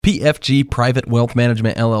PFG Private Wealth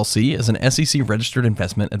Management LLC is an SEC-registered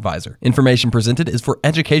investment advisor. Information presented is for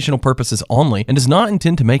educational purposes only and does not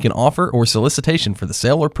intend to make an offer or solicitation for the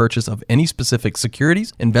sale or purchase of any specific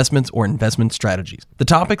securities, investments, or investment strategies. The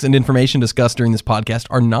topics and information discussed during this podcast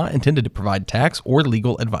are not intended to provide tax or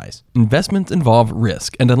legal advice. Investments involve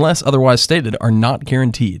risk and, unless otherwise stated, are not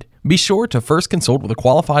guaranteed. Be sure to first consult with a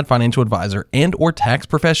qualified financial advisor and or tax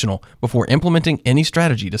professional before implementing any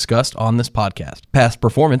strategy discussed on this podcast. Past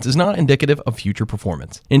performance is not indicative of future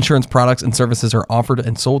performance. Insurance products and services are offered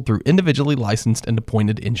and sold through individually licensed and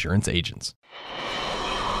appointed insurance agents.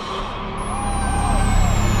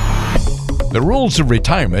 The rules of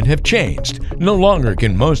retirement have changed. No longer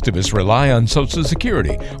can most of us rely on Social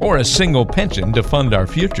Security or a single pension to fund our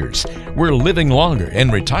futures. We're living longer,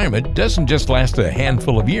 and retirement doesn't just last a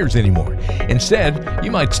handful of years anymore. Instead,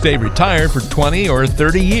 you might stay retired for 20 or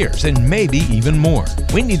 30 years, and maybe even more.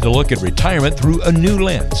 We need to look at retirement through a new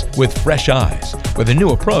lens, with fresh eyes, with a new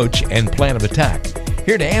approach and plan of attack.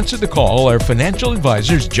 Here to answer the call are financial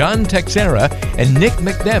advisors John Texera and Nick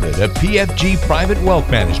McDevitt of PFG Private Wealth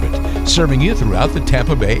Management, serving you throughout the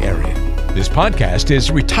Tampa Bay area. This podcast is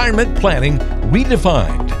Retirement Planning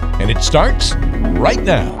Redefined, and it starts right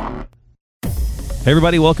now. Hey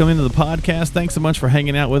everybody, welcome into the podcast. Thanks so much for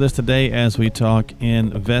hanging out with us today as we talk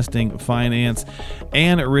investing, finance,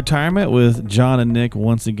 and retirement with John and Nick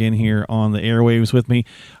once again here on the airwaves with me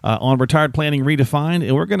on Retired Planning Redefined.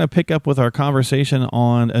 And we're going to pick up with our conversation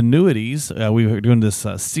on annuities. We were doing this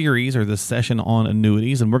series or this session on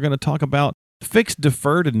annuities, and we're going to talk about fixed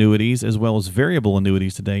deferred annuities as well as variable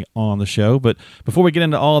annuities today on the show. But before we get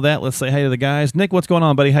into all of that, let's say hey to the guys. Nick, what's going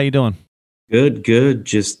on, buddy? How you doing? Good.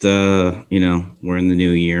 Just, we're in the new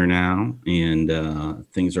year now, and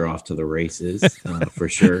things are off to the races for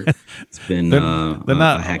sure. It's been they're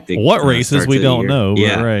not a hectic what races we don't know.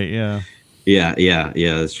 Yeah. But right. Yeah. Yeah.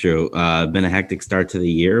 That's true. Been a hectic start to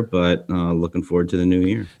the year, but looking forward to the new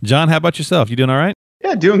year. John, how about yourself? You doing all right?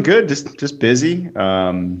 Yeah, doing good. Just busy.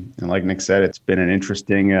 And like Nick said, it's been an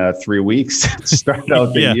interesting 3 weeks to start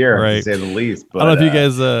out the year, right, to say the least. But, I don't know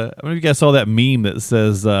if you guys saw that meme that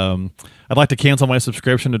says, I'd like to cancel my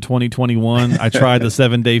subscription to 2021. I tried the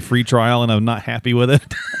 7-day free trial and I'm not happy with it.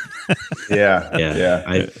 Yeah.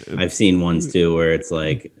 I've seen ones too where it's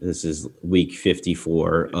like, this is week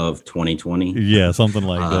 54 of 2020. Yeah, something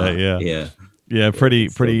like that. Yeah, pretty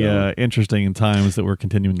interesting times that we're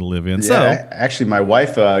continuing to live in. Yeah, so actually, my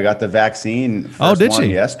wife got the vaccine. Did she?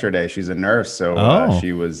 Yesterday? She's a nurse, so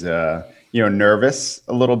she was nervous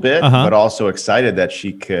a little bit, but also excited that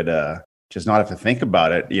she could just not have to think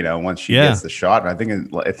about it. Once she gets the shot. I think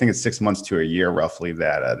it's 6 months to a year roughly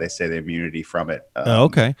that they say the immunity from it.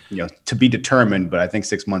 Okay. To be determined, but I think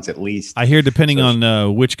 6 months at least. I hear depending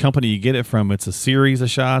on which company you get it from, it's a series of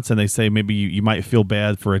shots, and they say maybe you might feel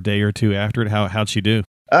bad for a day or two after it. How'd she do?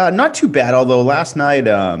 Not too bad. Although last night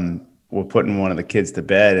we're putting one of the kids to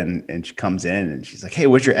bed, and she comes in and she's like, "Hey,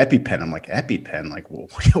 where's your EpiPen?" I'm like, "EpiPen? Like, well,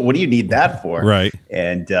 what do you need that for?" Right.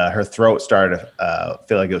 And her throat started to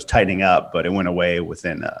feel like it was tightening up, but it went away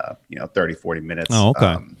within 30, 40 minutes. Oh,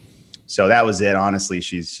 okay. So that was it. Honestly,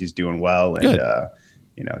 she's doing well, and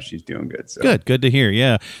she's doing good. So. Good to hear.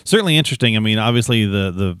 Yeah, certainly interesting. I mean, obviously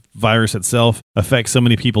the virus itself affects so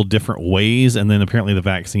many people different ways, and then apparently the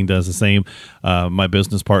vaccine does the same. My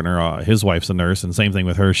business partner, his wife's a nurse, and same thing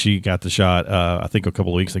with her. She got the shot, I think a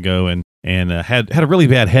couple of weeks ago, and had a really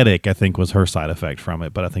bad headache, I think was her side effect from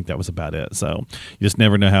it, but I think that was about it. So you just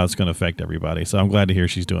never know how it's going to affect everybody. So I'm glad to hear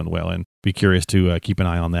she's doing well, and be curious to keep an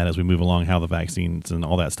eye on that as we move along, how the vaccines and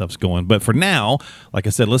all that stuff's going. But for now, like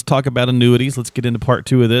I said, let's talk about annuities. Let's get into part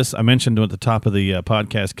 2 of this. I mentioned at the top of the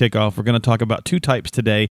podcast kickoff, we're going to talk about 2 types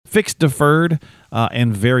today, fixed deferred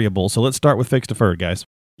and variable. So let's start with fixed deferred, guys.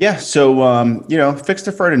 Yeah. So, fixed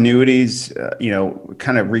deferred annuities,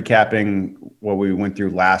 kind of recapping what we went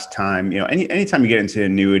through last time, anytime you get into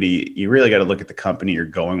annuity, you really got to look at the company you're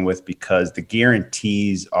going with, because the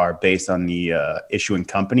guarantees are based on the issuing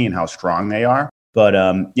company and how strong they are. But,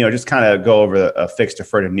 just kind of go over a fixed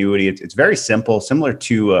deferred annuity. It's very simple, similar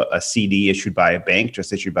to a CD issued by a bank,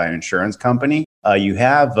 just issued by an insurance company. You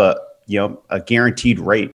have a guaranteed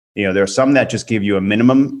rate. There are some that just give you a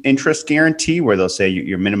minimum interest guarantee where they'll say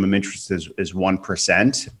your minimum interest is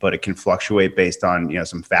 1%, but it can fluctuate based on,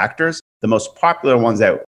 some factors. The most popular ones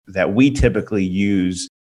that we typically use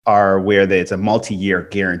are where it's a multi-year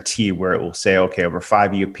guarantee where it will say, okay, over a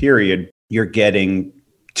 5-year period, you're getting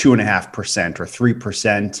 2.5% or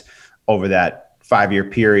 3% over that 5-year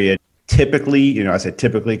period. Typically, I said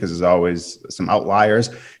typically because there's always some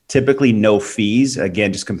outliers. Typically, no fees.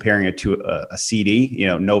 Again, just comparing it to a CD,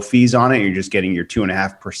 no fees on it. You're just getting your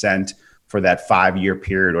 2.5% for that 5-year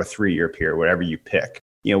period or 3-year period, whatever you pick.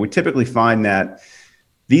 We typically find that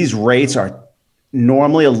these rates are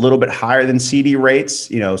normally a little bit higher than CD rates,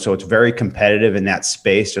 so it's very competitive in that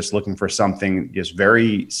space, just looking for something just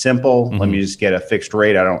very simple. Let me just get a fixed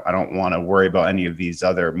rate. I don't want to worry about any of these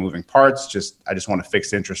other moving parts. I just want a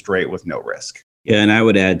fixed interest rate with no risk. Yeah, and I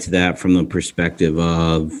would add to that from the perspective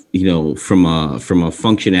of, from a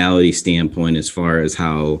functionality standpoint, as far as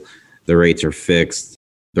how the rates are fixed,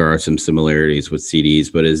 there are some similarities with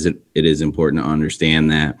CDs, but it is important to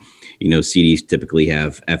understand that, CDs typically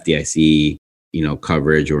have FDIC,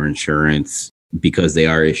 coverage or insurance because they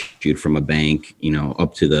are issued from a bank,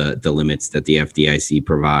 up to the limits that the FDIC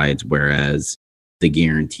provides, whereas the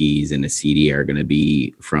guarantees in a CD are going to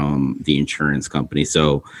be from the insurance company.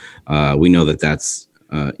 So we know that that's,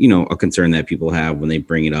 a concern that people have when they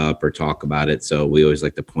bring it up or talk about it. So we always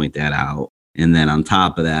like to point that out. And then on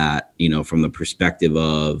top of that, from the perspective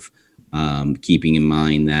of keeping in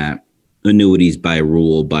mind that annuities by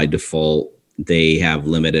rule, by default, they have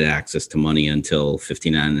limited access to money until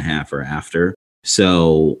 59 and a half or after.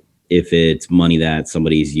 So if it's money that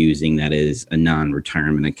somebody's using that is a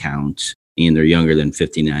non-retirement account and they're younger than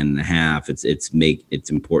 59 and a half, it's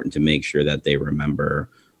important to make sure that they remember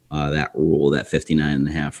that rule, that 59 and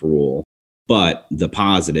a half rule. But the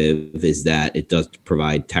positive is that it does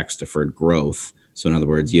provide tax deferred growth. So in other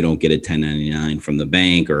words, you don't get a 1099 from the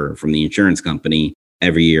bank or from the insurance company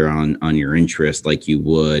every year on your interest like you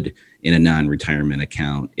would in a non-retirement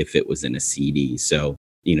account if it was in a CD. So,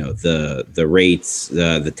 the rates,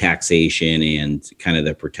 the taxation and kind of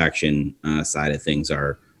the protection side of things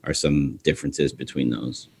are some differences between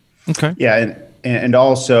those. Okay. Yeah. And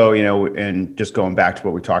also, and just going back to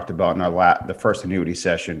what we talked about in the first annuity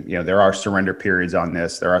session, there are surrender periods on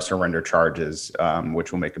this. There are surrender charges,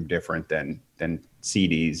 which will make them different than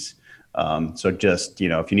CDs. So just,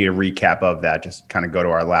 if you need a recap of that, just kind of go to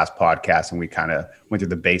our last podcast and we kind of went through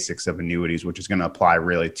the basics of annuities, which is going to apply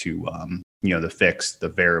really to, the fixed, the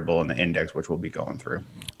variable, and the index, which we'll be going through.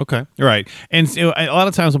 Okay. All right. And a lot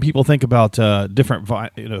of times when people think about different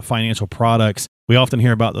financial products, we often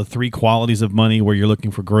hear about the 3 qualities of money where you're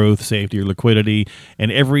looking for growth, safety, or liquidity,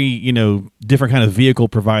 and every, different kind of vehicle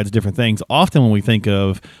provides different things. Often when we think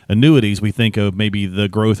of annuities, we think of maybe the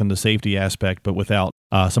growth and the safety aspect, but without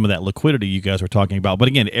some of that liquidity you guys were talking about. But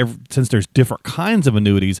again, since there's different kinds of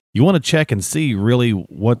annuities, you want to check and see really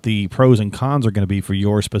what the pros and cons are going to be for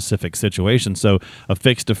your specific situation. So a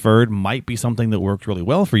fixed deferred might be something that worked really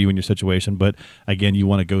well for you in your situation, but again, you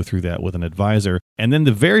want to go through that with an advisor. And then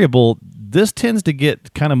the variable, this tends to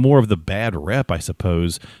get kind of more of the bad rep, I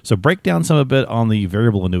suppose. So break down some of it on the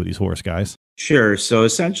variable annuities, Horace, guys. Sure. So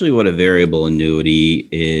essentially what a variable annuity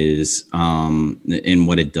is, and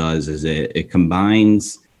what it does is it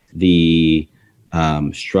combines the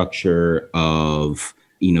structure of,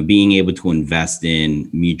 being able to invest in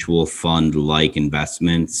mutual fund-like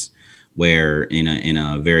investments, where in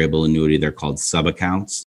a variable annuity, they're called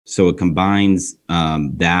sub-accounts. So it combines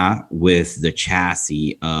that with the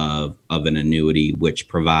chassis of an annuity, which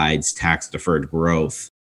provides tax-deferred growth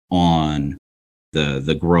on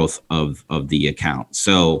the growth of the account.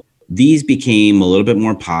 So these became a little bit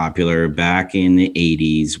more popular back in the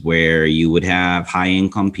 80s, where you would have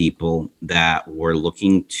high-income people that were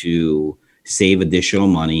looking to save additional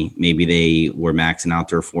money. Maybe they were maxing out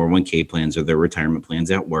their 401k plans or their retirement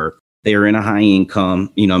plans at work. They are in a high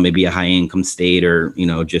income, maybe a high income state or,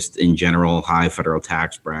 just in general, high federal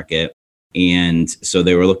tax bracket. And so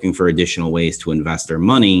they were looking for additional ways to invest their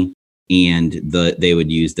money. And they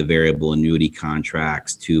would use the variable annuity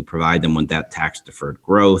contracts to provide them with that tax deferred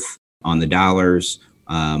growth on the dollars,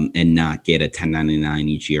 and not get a 1099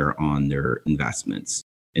 each year on their investments.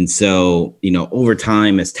 And so, over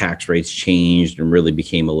time, as tax rates changed and really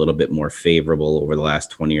became a little bit more favorable over the last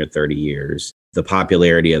 20 or 30 years, the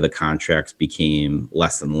popularity of the contracts became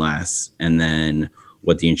less and less. And then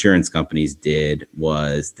what the insurance companies did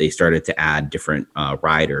was they started to add different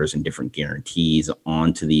riders and different guarantees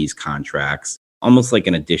onto these contracts, almost like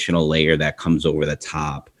an additional layer that comes over the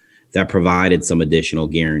top that provided some additional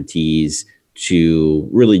guarantees to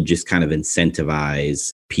really just kind of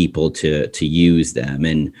incentivize people to use them.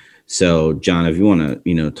 And so, John, if you want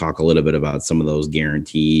to, talk a little bit about some of those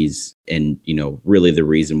guarantees and, really the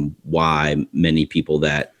reason why many people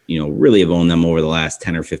that, really have owned them over the last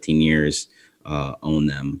 10 or 15 years own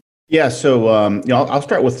them. Yeah. So, I'll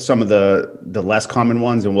start with some of the less common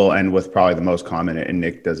ones, and we'll end with probably the most common. And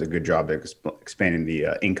Nick does a good job expanding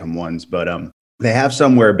the income ones. But they have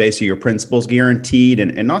some where basically your principal's guaranteed,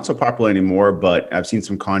 and not so popular anymore. But I've seen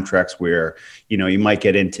some contracts where, you might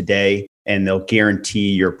get in today and they'll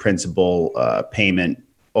guarantee your principal payment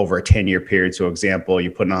over a 10-year period. So example, you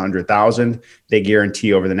put in 100,000, they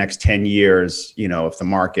guarantee over the next 10 years, if the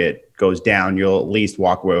market goes down, you'll at least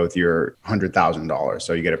walk away with your $100,000.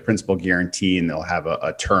 So you get a principal guarantee, and they'll have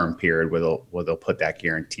a term period where they'll put that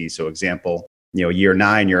guarantee. So example, year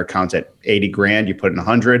 9, your account's at 80 grand, you put in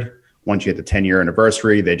 100. Once you hit the 10-year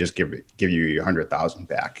anniversary, they just give you your 100,000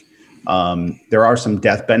 back. There are some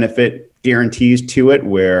death benefit guarantees to it,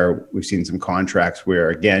 where we've seen some contracts where,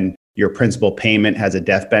 again, your principal payment has a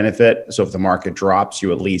death benefit. So if the market drops,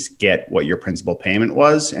 you at least get what your principal payment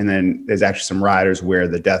was. And then there's actually some riders where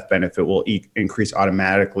the death benefit will increase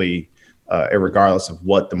automatically, regardless of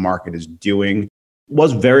what the market is doing.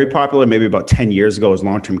 Was very popular maybe about 10 years ago as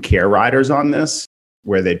long-term care riders on this,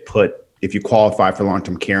 where they'd put, if you qualify for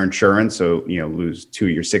long-term care insurance, so lose 2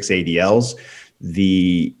 of your 6 ADLs,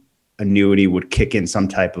 the annuity would kick in some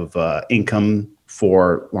type of income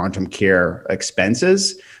for long-term care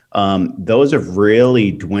expenses. Those have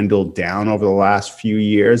really dwindled down over the last few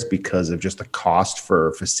years because of just the cost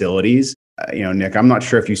for facilities. Nick, I'm not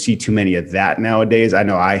sure if you see too many of that nowadays. I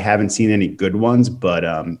know I haven't seen any good ones, but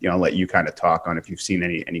I'll let you kind of talk on if you've seen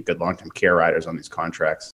any good long-term care riders on these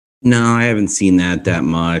contracts. No, I haven't seen that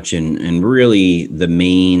much. And really the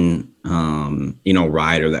main,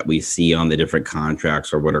 rider that we see on the different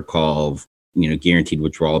contracts are what are called, guaranteed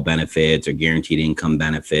withdrawal benefits or guaranteed income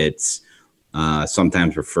benefits,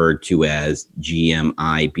 sometimes referred to as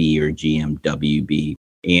GMIB or GMWB.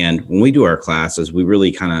 And when we do our classes, we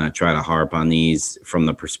really kind of try to harp on these from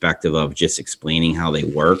the perspective of just explaining how they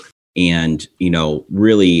work. And,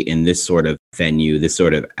 really in this sort of venue, this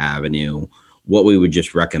sort of avenue, what we would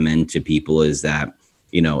just recommend to people is that,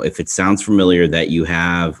 if it sounds familiar that you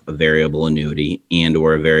have a variable annuity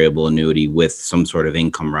or a variable annuity with some sort of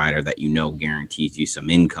income rider that guarantees you some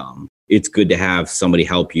income, it's good to have somebody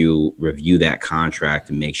help you review that contract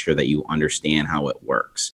and make sure that you understand how it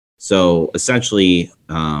works. So essentially,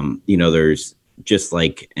 there's just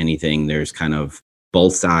like anything, there's kind of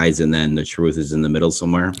both sides, and then the truth is in the middle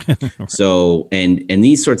somewhere. So, and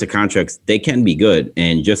these sorts of contracts, they can be good.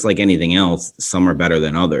 And just like anything else, some are better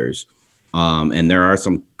than others. And there are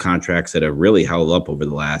some contracts that have really held up over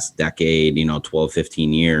the last decade, 12,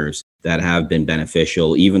 15 years that have been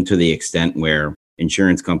beneficial, even to the extent where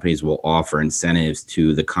insurance companies will offer incentives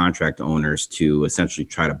to the contract owners to essentially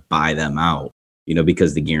try to buy them out,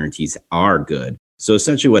 because the guarantees are good. So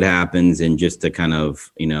essentially what happens, and just to kind of,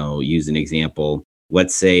 use an example,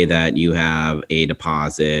 let's say that you have a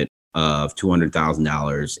deposit of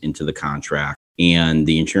 $200,000 into the contract, and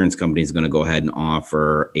the insurance company is going to go ahead and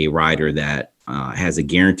offer a rider that has a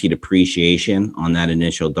guaranteed appreciation on that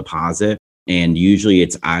initial deposit. And usually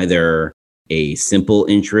it's either a simple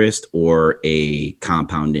interest or a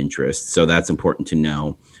compound interest. So that's important to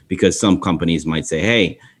know, because some companies might say,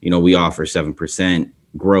 hey, we offer 7%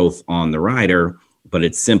 growth on the rider, but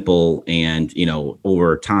it's simple. And,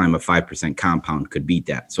 over time, a 5% compound could beat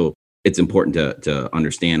that. So it's important to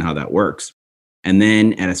understand how that works. And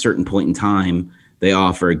then at a certain point in time, they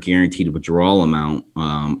offer a guaranteed withdrawal amount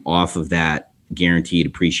off of that guaranteed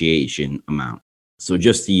appreciation amount. So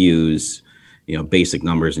just to use, basic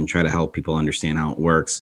numbers and try to help people understand how it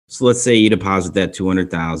works. So let's say you deposit that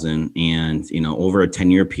 $200,000 and, over a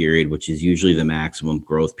 10-year period, which is usually the maximum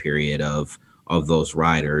growth period of those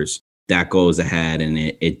riders, that goes ahead and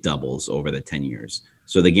it doubles over the 10 years.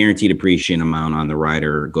 So the guaranteed appreciation amount on the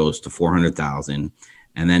rider goes to $400,000.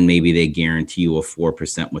 And then maybe they guarantee you a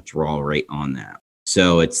 4% withdrawal rate on that.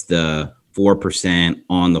 So it's the 4%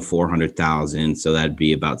 on the 400,000. So that'd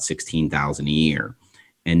be about 16,000 a year.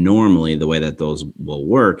 And normally the way that those will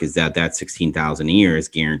work is that 16,000 a year is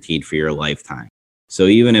guaranteed for your lifetime. So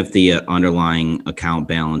even if the underlying account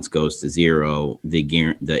balance goes to zero, the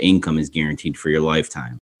income is guaranteed for your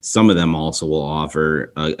lifetime. Some of them also will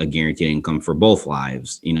offer a guaranteed income for both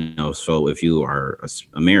lives, so if you are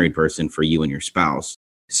a married person, for you and your spouse.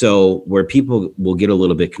 So where people will get a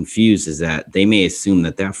little bit confused is that they may assume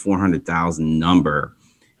that 400,000 number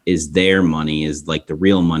is their money, is like the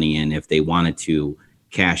real money. And if they wanted to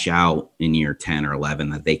cash out in year 10 or 11,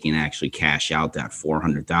 that they can actually cash out that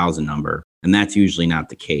 400,000 number. And that's usually not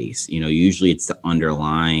the case. Usually it's the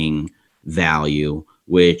underlying value,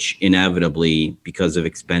 which inevitably, because of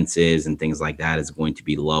expenses and things like that, is going to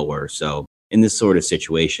be lower. So in this sort of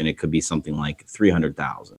situation, it could be something like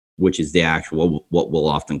 300,000, which is the actual, what we'll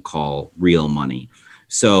often call real money.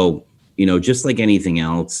 So, just like anything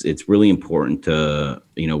else, it's really important to,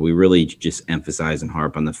 we really just emphasize and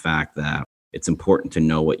harp on the fact that it's important to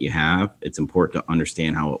know what you have. It's important to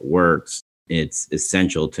understand how it works. It's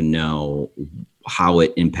essential to know how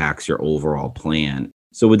it impacts your overall plan.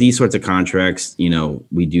 So with these sorts of contracts,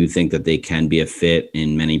 we do think that they can be a fit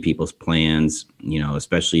in many people's plans,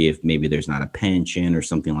 especially if maybe there's not a pension or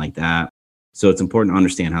something like that. So it's important to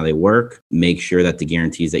understand how they work, make sure that the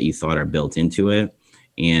guarantees that you thought are built into it,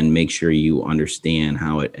 and make sure you understand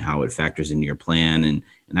how it factors into your plan. And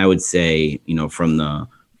I would say, from the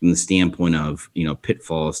standpoint of,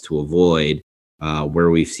 pitfalls to avoid, where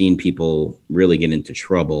we've seen people really get into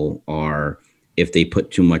trouble are if they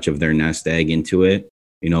put too much of their nest egg into it.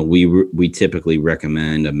 We typically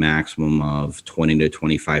recommend a maximum of 20 to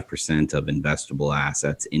 25% of investable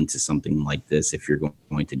assets into something like this if you're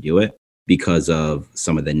going to do it, because of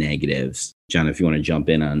some of the negatives. John, if you want to jump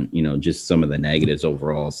in on, just some of the negatives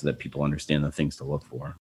overall so that people understand the things to look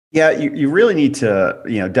for. Yeah, you really need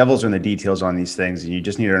to, devils are in the details on these things, and you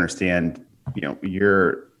just need to understand,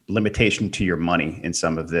 your limitation to your money in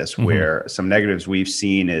some of this, where some negatives we've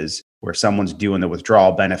seen is where someone's doing the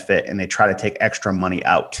withdrawal benefit and they try to take extra money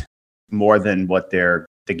out more than what the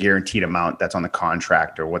guaranteed amount that's on the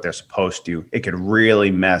contract or what they're supposed to. It could really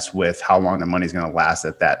mess with how long the money's going to last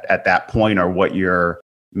at that point, or what your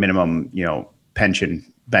minimum, pension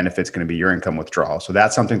benefit's going to be, your income withdrawal. So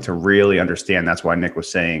that's something to really understand. That's why Nick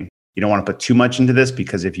was saying you don't want to put too much into this,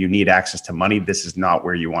 because if you need access to money, this is not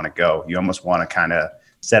where you want to go. You almost want to kind of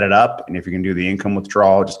set it up. And if you can do the income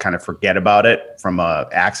withdrawal, just kind of forget about it from a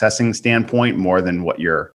accessing standpoint more than what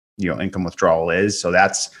your, income withdrawal is. So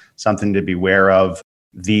that's something to be aware of.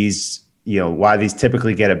 These, why these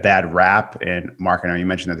typically get a bad rap. And Mark, I know you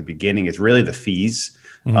mentioned at the beginning, it's really the fees.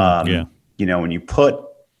 When you put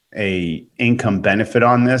a income benefit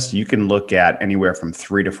on this, you can look at anywhere from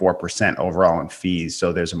 3 to 4% overall in fees.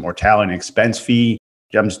 So there's a mortality and expense fee.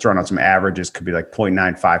 I'm just throwing out some averages, could be like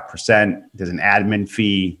 0.95%. There's an admin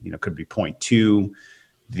fee, could be 0.2.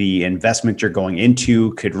 The investment you're going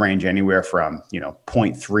into could range anywhere from,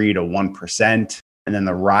 0.3 to 1%. And then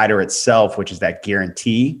the rider itself, which is that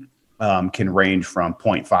guarantee, can range from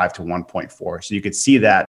 0.5 to 1.4. So you could see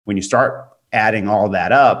that when you start adding all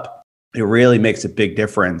that up, it really makes a big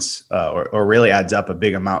difference, or really adds up a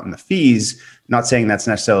big amount in the fees. Not saying that's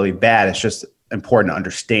necessarily bad. It's just important to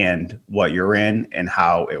understand what you're in and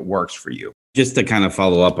how it works for you. Just to kind of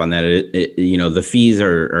follow up on that, the fees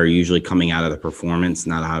are usually coming out of the performance,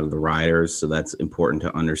 not out of the riders. So that's important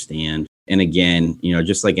to understand. And again,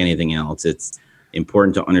 just like anything else, it's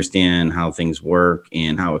important to understand how things work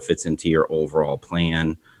and how it fits into your overall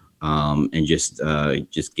plan, and just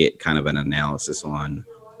get kind of an analysis on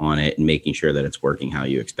it and making sure that it's working how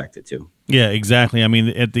you expect it to. Yeah, exactly. I mean,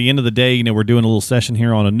 at the end of the day, we're doing a little session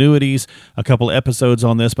here on annuities, a couple episodes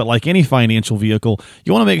on this, but like any financial vehicle,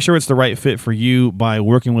 you want to make sure it's the right fit for you by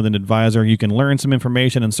working with an advisor. You can learn some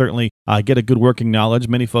information and certainly get a good working knowledge.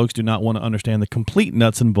 Many folks do not want to understand the complete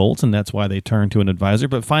nuts and bolts, and that's why they turn to an advisor,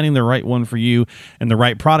 but finding the right one for you and the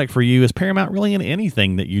right product for you is paramount really in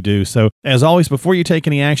anything that you do. So as always, before you take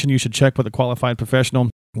any action, you should check with a qualified professional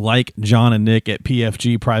like John and Nick at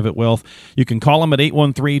PFG Private Wealth. You can call them at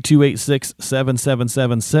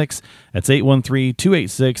 813-286-7776. That's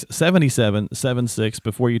 813-286-7776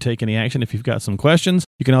 before you take any action if you've got some questions.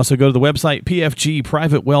 You can also go to the website,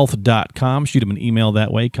 pfgprivatewealth.com. Shoot them an email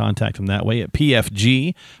that way. Contact them that way at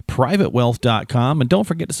pfgprivatewealth.com. And don't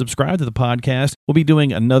forget to subscribe to the podcast. We'll be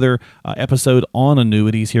doing another episode on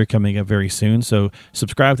annuities here coming up very soon. So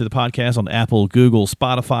subscribe to the podcast on Apple, Google,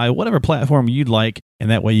 Spotify, whatever platform you'd like. And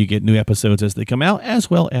that way you get new episodes as they come out, as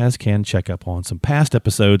well as can check up on some past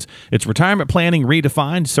episodes. It's Retirement Planning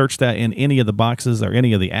Redefined. Search that in any of the boxes or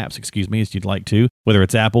any of the apps, as you'd like to, whether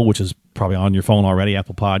it's Apple, which is probably on your phone already,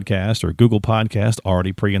 Apple Podcast, or Google Podcast,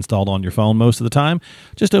 already pre-installed on your phone most of the time.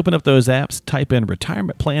 Just open up those apps, type in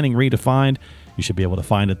Retirement Planning Redefined. You should be able to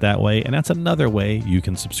find it that way, and that's another way you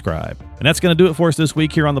can subscribe. And that's going to do it for us this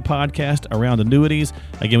week here on the podcast around annuities.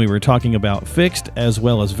 Again, we were talking about fixed as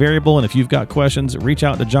well as variable, and if you've got questions, reach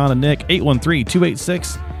out to John and Nick,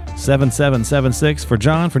 813-286-7776. For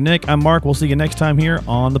John, for Nick, I'm Mark. We'll see you next time here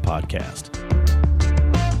on the podcast.